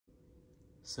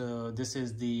So this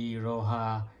is the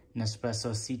Roha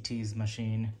Nespresso Citiz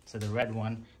machine. So the red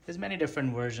one. There's many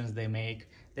different versions they make.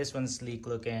 This one's sleek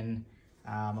looking.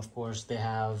 Of course, they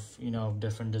have,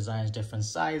 different designs, different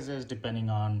sizes, depending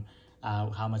on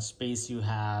how much space you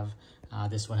have.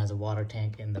 This one has a water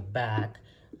tank in the back,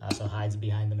 so hides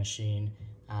behind the machine.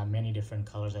 Many different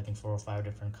colors, I think 4 or 5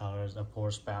 different colors, a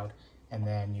pour spout, and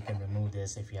then you can remove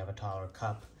this if you have a taller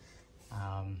cup.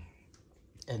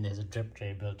 And there's a drip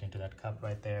tray built into that cup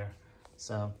right there.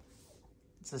 So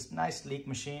it's a nice sleek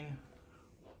machine.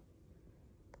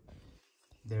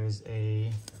 There's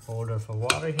a holder for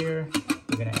water here.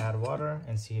 We're gonna add water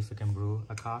and see if we can brew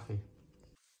a coffee.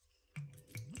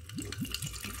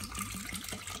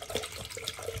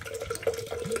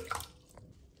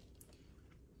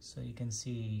 So you can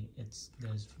see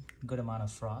there's a good amount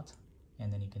of froth,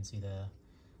 and then you can see the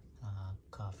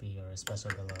coffee or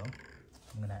espresso below.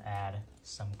 I'm gonna add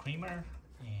some creamer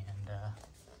and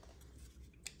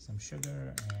some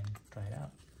sugar and try it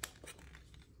out.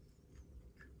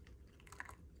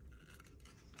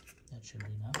 That should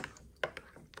be enough.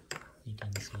 You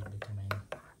can see it becoming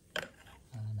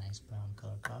a nice brown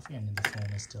color coffee, and the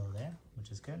foam is still there,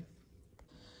 which is good.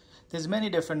 There's many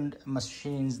different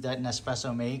machines that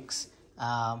Nespresso makes,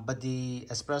 but the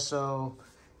espresso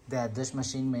that this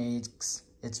machine makes,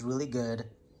 it's really good.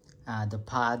 The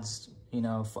pods,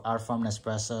 are from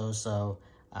Nespresso, so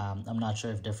I'm not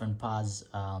sure if different pods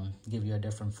give you a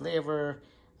different flavor,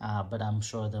 but I'm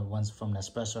sure the ones from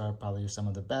Nespresso are probably some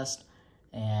of the best.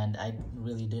 And I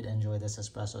really did enjoy this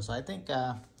espresso, so I think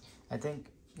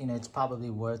it's probably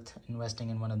worth investing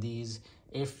in one of these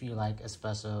if you like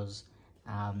espressos.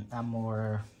 I'm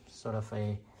more sort of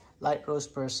a light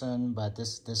roast person, but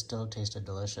this still tasted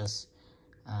delicious.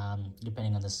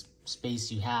 Depending on the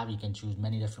space you have, you can choose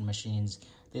many different machines.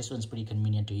 This one's pretty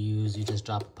convenient to use. You just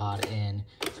drop a pot in,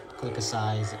 click a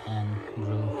size, and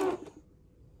brew.